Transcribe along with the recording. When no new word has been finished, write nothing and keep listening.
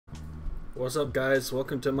What's up, guys?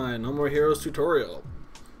 Welcome to my No More Heroes tutorial.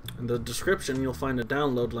 In the description you'll find a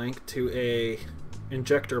download link to a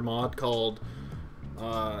injector mod called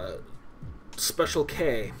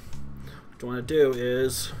SpecialK. What you want to do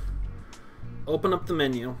is open up the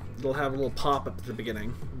menu. It'll have a little pop-up at the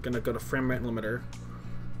beginning. I'm going to go to frame rate limiter.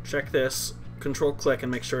 Check this, control click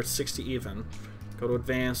and make sure it's 60 even. Go to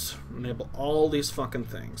advanced, enable all these fucking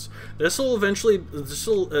things. This will initially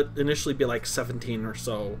be like 17 or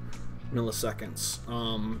so milliseconds.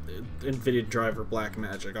 NVIDIA driver black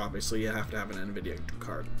magic. Obviously you have to have an NVIDIA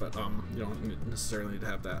card, but you don't necessarily need to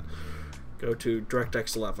have that. Go to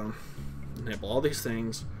DirectX 11, enable all these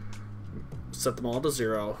things, set them all to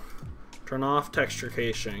 0, turn off texture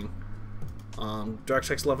caching,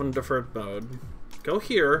 DirectX 11 deferred mode. Go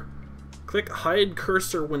here, click hide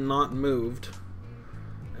cursor when not moved,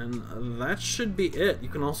 and that should be it. You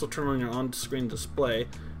can also turn on your on-screen display.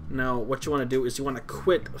 Now what you want to do is you want to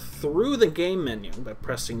quit through the game menu by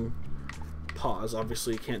pressing pause.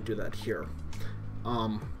 Obviously you can't do that here.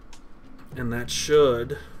 And that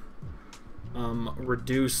should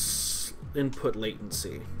reduce input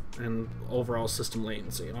latency and overall system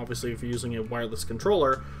latency. And obviously if you're using a wireless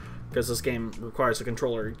controller, because this game requires a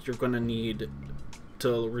controller, you're going to need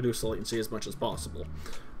to reduce the latency as much as possible.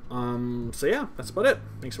 So yeah, that's about it.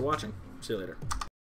 Thanks for watching. See you later.